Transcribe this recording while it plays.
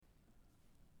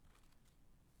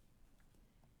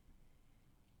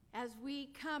As we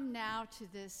come now to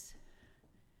this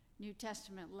New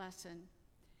Testament lesson,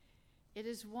 it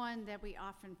is one that we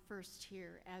often first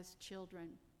hear as children,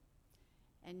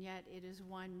 and yet it is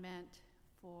one meant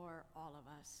for all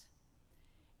of us.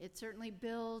 It certainly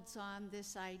builds on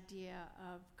this idea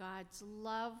of God's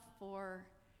love for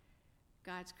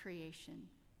God's creation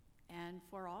and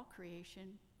for all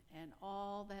creation and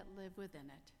all that live within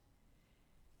it.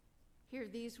 Hear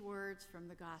these words from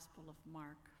the Gospel of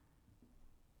Mark.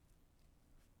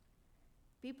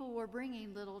 People were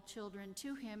bringing little children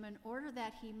to him in order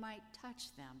that he might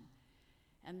touch them,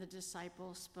 and the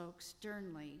disciples spoke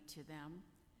sternly to them.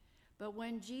 But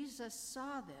when Jesus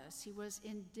saw this, he was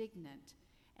indignant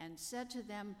and said to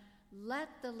them,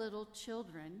 "Let the little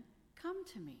children come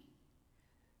to me.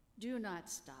 Do not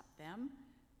stop them,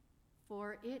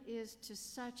 for it is to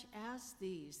such as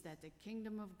these that the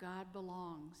kingdom of God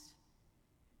belongs.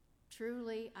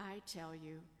 Truly, I tell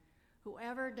you,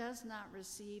 whoever does not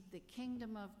receive the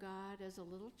kingdom of God as a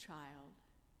little child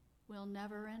will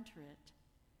never enter it."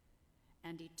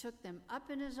 And he took them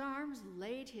up in his arms,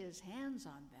 laid his hands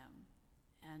on them,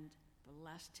 and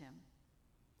blessed him.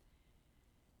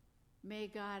 May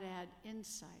God add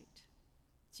insight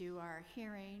to our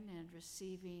hearing and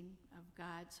receiving of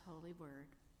God's holy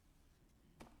word.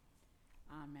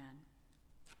 Amen.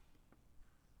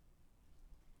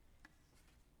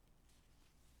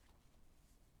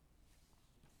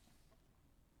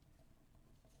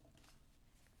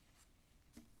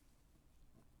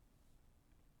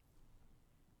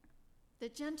 The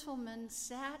gentleman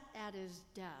sat at his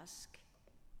desk,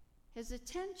 his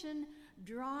attention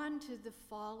drawn to the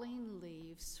falling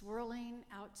leaves swirling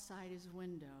outside his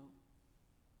window.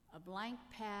 A blank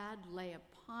pad lay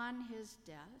upon his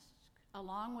desk,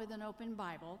 along with an open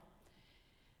Bible,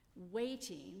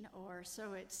 waiting, or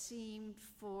so it seemed,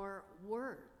 for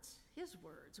words, his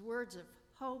words of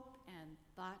hope and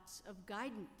thoughts of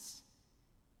guidance.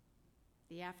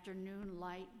 The afternoon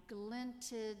light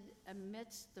glinted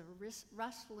amidst the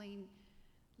rustling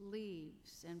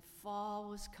leaves, and fall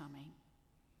was coming.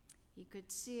 He could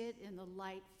see it in the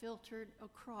light filtered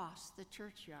across the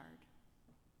churchyard.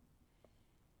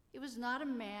 He was not a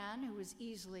man who was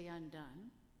easily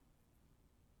undone.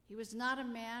 He was not a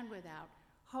man without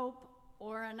hope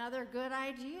or another good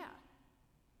idea.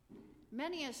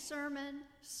 Many a sermon,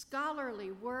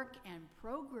 scholarly work, and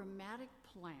programmatic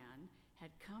plan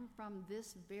had come from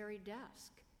this very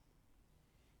desk.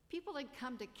 People had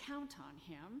come to count on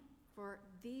him for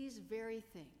these very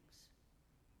things.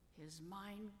 His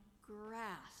mind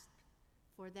grasped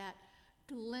for that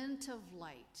glint of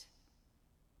light.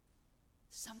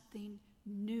 Something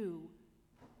new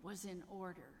was in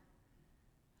order.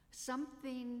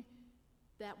 Something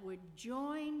that would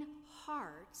join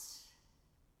hearts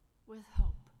with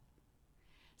hope.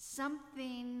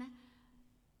 Something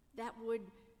that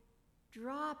would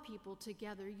draw people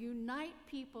together, unite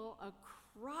people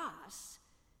across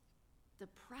the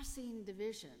pressing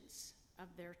divisions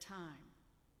of their time.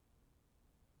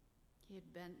 He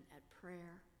had been at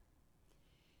prayer.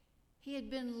 He had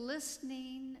been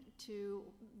listening to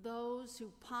those who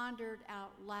pondered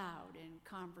out loud in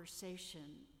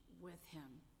conversation with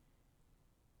him.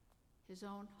 His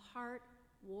own heart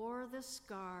wore the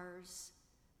scars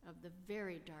of the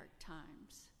very dark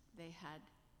times they had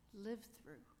lived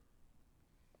through.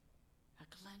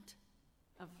 A glint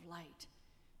of light.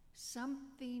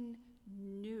 Something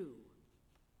new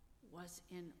was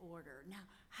in order. Now,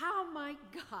 how might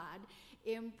God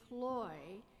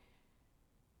employ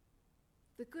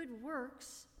the good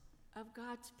works of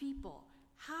God's people?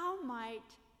 How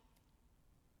might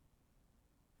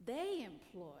they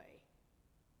employ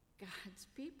God's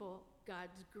people,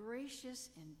 God's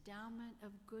gracious endowment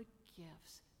of good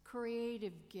gifts,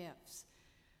 creative gifts,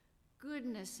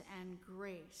 goodness and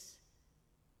grace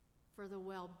for the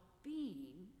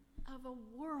well-being of a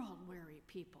world-weary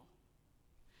people,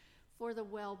 for the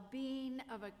well-being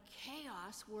of a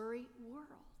chaos-weary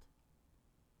world?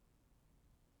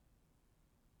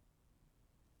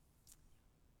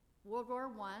 World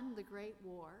War I, the Great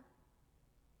War,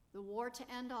 the war to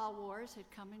end all wars,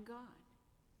 had come and gone.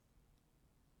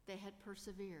 They had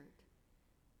persevered.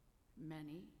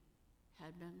 Many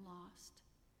had been lost.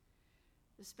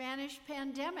 The Spanish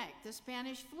pandemic, the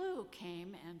Spanish flu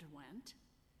came and went.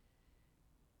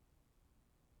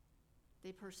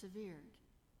 They persevered.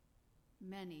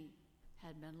 Many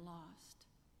had been lost.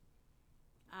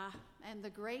 And the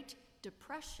Great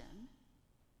Depression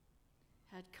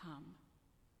had come,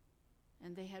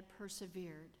 and they had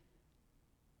persevered,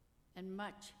 and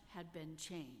much had been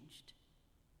changed.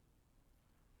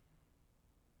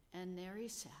 And there he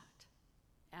sat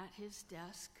at his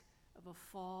desk, of a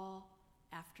fall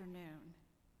afternoon,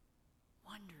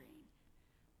 wondering,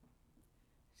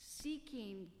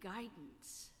 seeking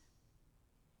guidance.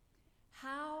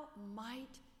 How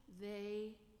might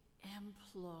they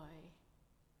employ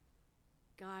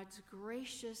God's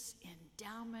gracious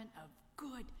endowment of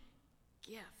good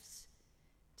gifts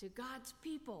to God's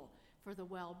people for the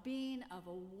well-being of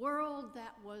a world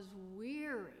that was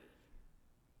weary?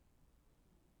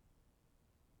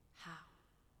 How?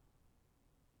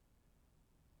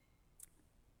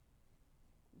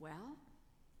 Well,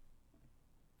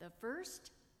 the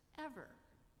first ever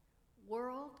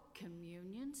World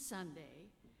Communion Sunday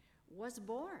was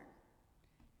born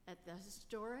at the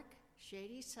historic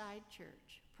Shadyside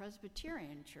Church,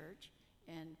 Presbyterian Church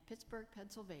in Pittsburgh,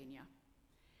 Pennsylvania.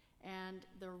 And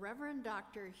the Reverend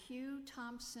Dr. Hugh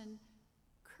Thompson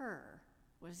Kerr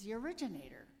was the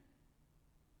originator.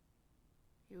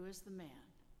 He was the man,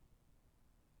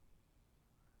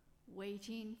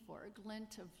 waiting for a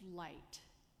glint of light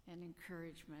and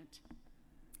encouragement.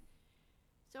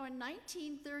 So in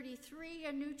 1933,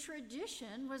 a new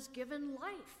tradition was given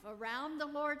life around the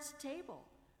Lord's table,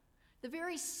 the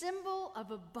very symbol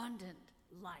of abundant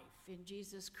life in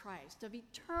Jesus Christ, of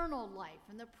eternal life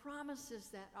and the promises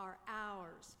that are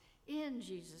ours in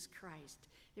Jesus Christ.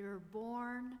 They were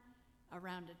born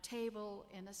around a table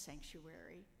in a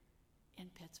sanctuary in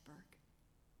Pittsburgh.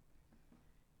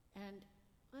 And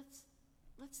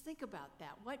let's think about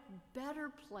that. What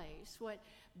better place, what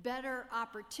better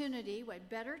opportunity, what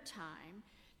better time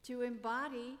to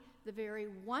embody the very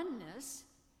oneness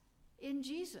in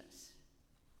Jesus,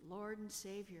 Lord and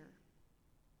Savior,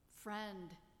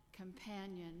 friend,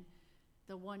 companion,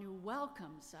 the one who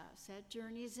welcomes us at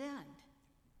journey's end.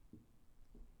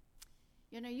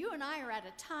 You know, you and I are at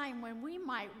a time when we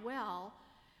might well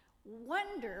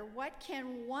wonder, what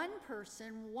can one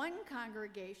person, one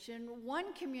congregation,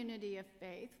 one community of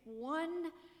faith,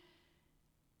 one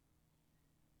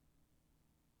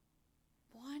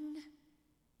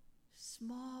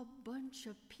small bunch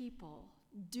of people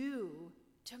do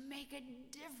to make a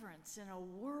difference in a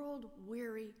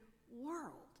world-weary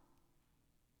world?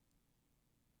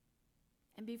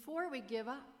 And before we give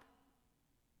up,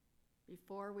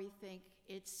 before we think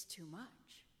it's too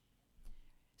much,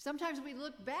 sometimes we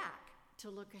look back to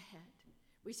look ahead.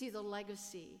 We see the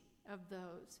legacy of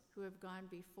those who have gone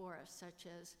before us, such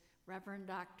as Reverend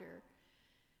Dr.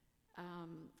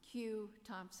 Hugh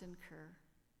Thompson Kerr,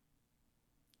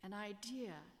 an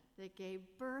idea that gave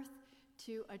birth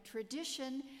to a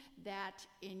tradition that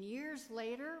in years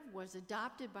later was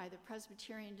adopted by the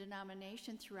Presbyterian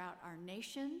denomination throughout our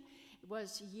nation. It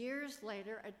was years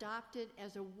later adopted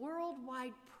as a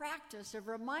worldwide practice of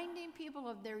reminding people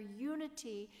of their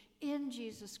unity in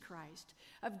Jesus Christ,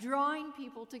 of drawing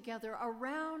people together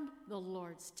around the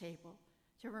Lord's table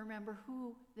to remember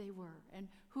who they were and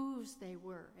whose they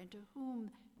were and to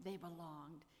whom they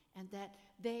belonged, and that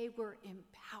they were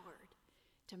empowered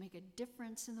to make a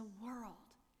difference in the world,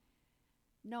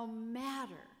 no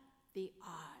matter the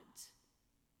odds,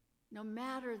 no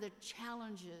matter the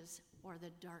challenges or the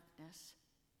darkness.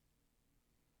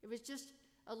 It was just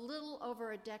a little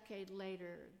over a decade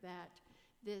later that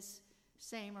this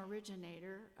same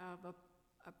originator of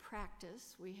a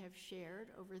practice we have shared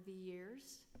over the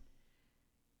years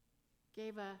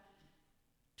gave a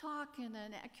talk in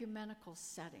an ecumenical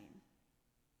setting.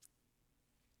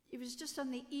 It was just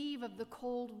on the eve of the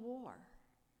Cold War.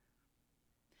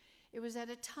 It was at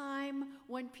a time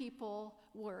when people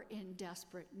were in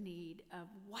desperate need of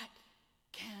what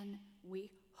can we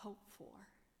hope for.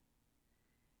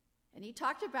 And he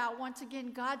talked about, once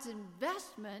again, God's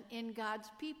investment in God's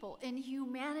people, in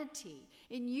humanity,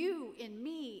 in you, in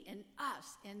me, in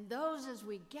us, in those as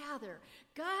we gather.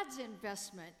 God's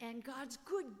investment and God's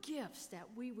good gifts, that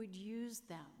we would use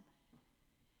them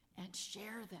and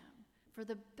share them for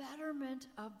the betterment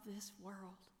of this world,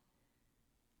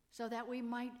 so that we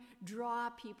might draw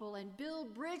people and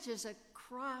build bridges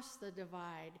across the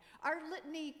divide. Our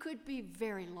litany could be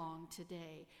very long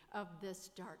today of this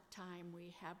dark time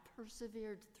we have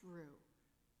persevered through.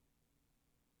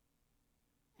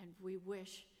 And we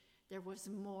wish there was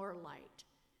more light.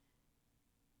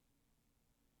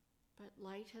 But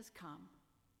light has come,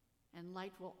 and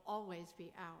light will always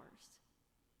be ours.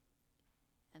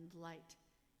 And light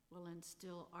will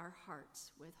instill our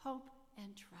hearts with hope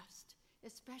and trust,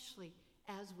 especially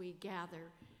as we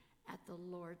gather at the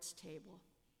Lord's table.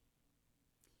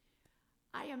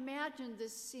 I imagine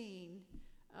this scene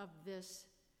of this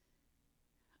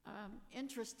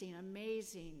interesting,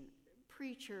 amazing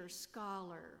preacher,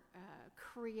 scholar,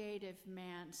 creative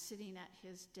man sitting at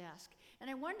his desk.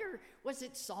 And I wonder, was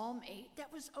it Psalm 8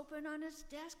 that was open on his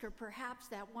desk, or perhaps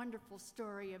that wonderful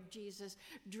story of Jesus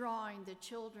drawing the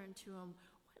children to him?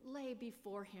 What lay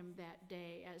before him that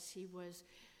day as he was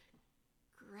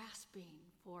grasping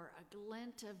for a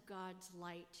glint of God's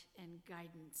light and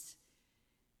guidance?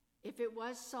 If it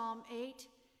was Psalm 8,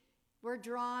 we're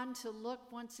drawn to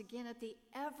look once again at the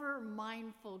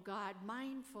ever-mindful God,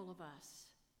 mindful of us.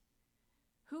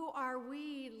 Who are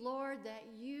we, Lord, that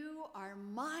you are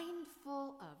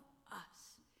mindful of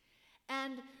us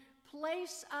and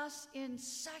place us in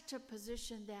such a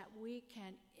position that we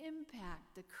can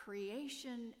impact the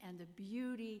creation and the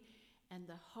beauty and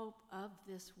the hope of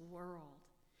this world?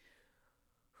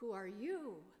 Who are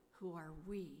you? Who are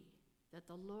we, that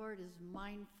the Lord is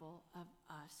mindful of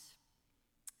us?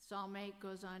 Psalm 8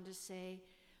 goes on to say,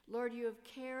 Lord, you have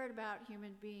cared about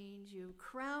human beings. You have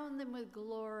crowned them with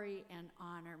glory and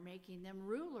honor, making them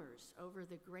rulers over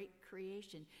the great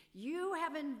creation. You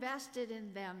have invested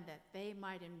in them that they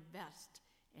might invest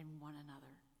in one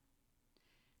another.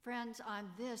 Friends, on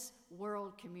this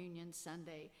World Communion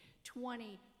Sunday,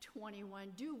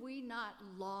 2021, do we not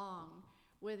long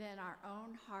within our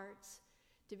own hearts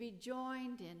to be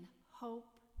joined in hope,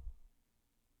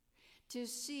 to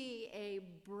see a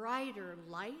brighter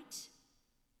light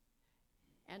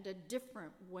and a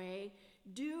different way?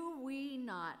 Do we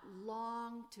not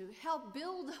long to help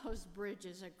build those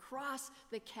bridges across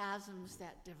the chasms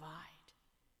that divide?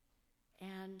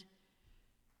 And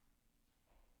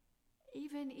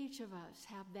even each of us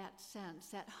have that sense,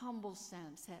 that humble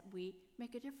sense that we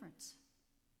make a difference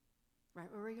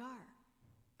right where we are,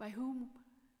 by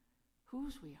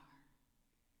whose we are,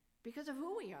 because of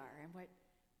who we are and what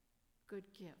good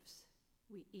gifts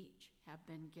we each have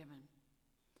been given.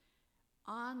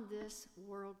 On this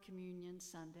World Communion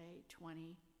Sunday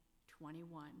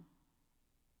 2021,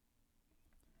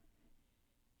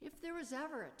 if there was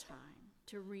ever a time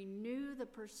to renew the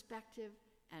perspective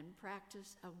and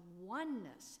practice of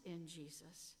oneness in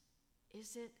Jesus,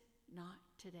 is it not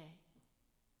today?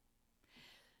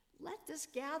 Let this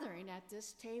gathering at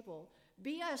this table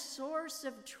be a source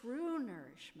of true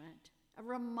nourishment, a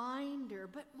reminder,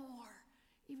 but more,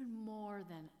 even more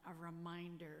than a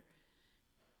reminder.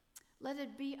 Let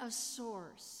it be a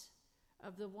source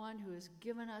of the one who has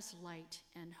given us light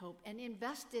and hope and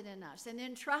invested in us and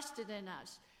entrusted in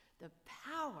us the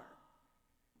power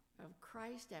of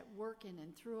Christ at work in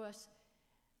and through us,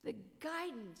 the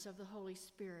guidance of the Holy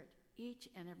Spirit each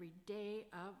and every day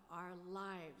of our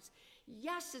lives.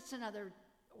 Yes, it's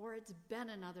been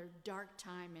another dark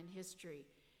time in history,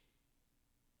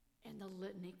 and the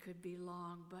litany could be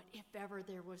long, but if ever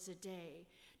there was a day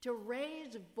to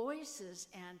raise voices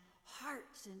and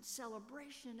hearts in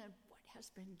celebration of what has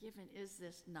been given, is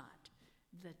this not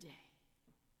the day?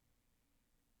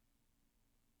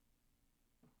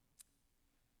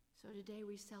 So today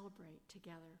we celebrate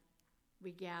together.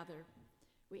 We gather.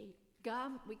 We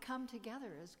come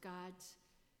together as God's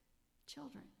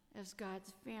children, as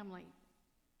God's family.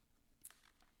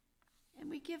 And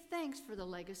we give thanks for the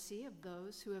legacy of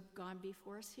those who have gone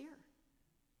before us here.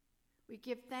 We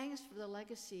give thanks for the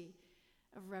legacy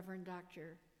of Reverend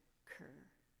Dr. Kerr,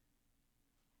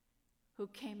 who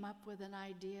came up with an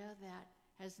idea that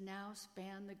has now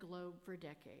spanned the globe for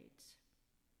decades.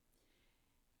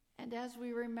 And as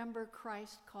we remember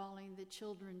Christ calling the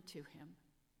children to him,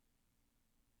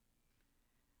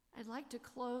 I'd like to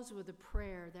close with a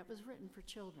prayer that was written for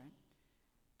children,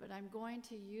 but I'm going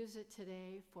to use it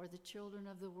today for the children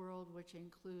of the world, which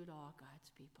include all God's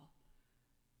people,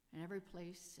 in every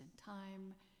place and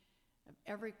time, of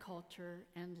every culture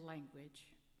and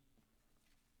language.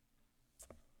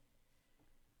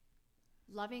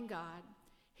 Loving God,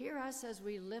 hear us as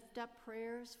we lift up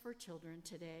prayers for children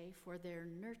today for their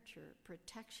nurture,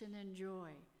 protection, and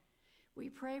joy. We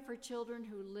pray for children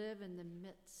who live in the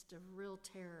midst of real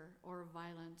terror or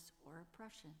violence or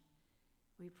oppression.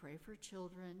 We pray for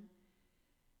children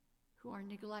who are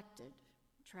neglected,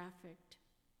 trafficked,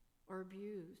 or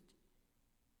abused.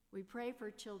 We pray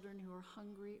for children who are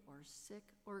hungry or sick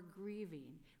or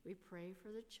grieving. We pray for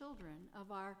the children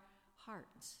of our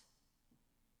hearts.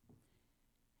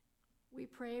 We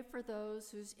pray for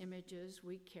those whose images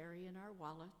we carry in our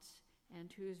wallets and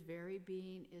whose very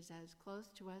being is as close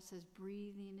to us as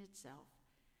breathing itself.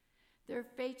 Their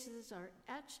faces are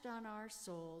etched on our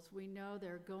souls. We know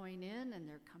they're going in and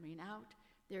they're coming out,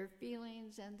 their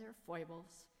feelings and their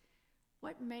foibles.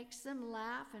 What makes them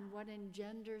laugh and what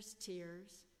engenders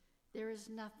tears. There is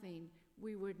nothing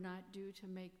we would not do to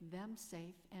make them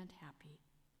safe and happy.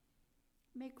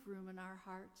 Make room in our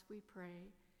hearts, we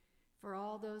pray, for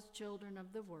all those children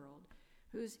of the world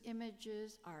whose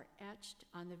images are etched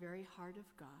on the very heart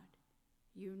of God.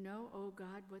 You know, O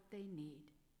God, what they need.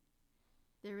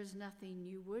 There is nothing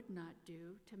you would not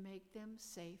do to make them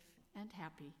safe and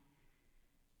happy.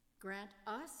 Grant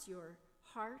us your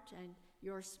heart and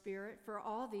your spirit for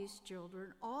all these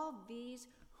children, all these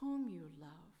whom you love.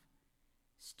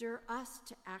 Stir us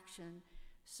to action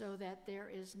so that there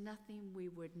is nothing we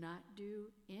would not do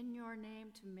in your name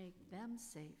to make them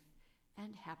safe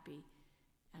and happy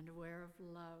and aware of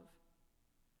love.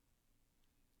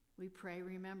 We pray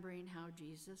remembering how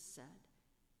Jesus said,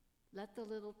 "Let the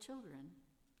little children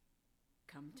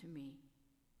come to me."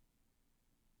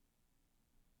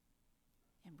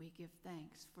 And we give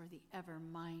thanks for the ever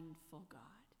mindful God.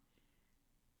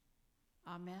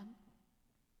 Amen.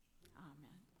 Amen.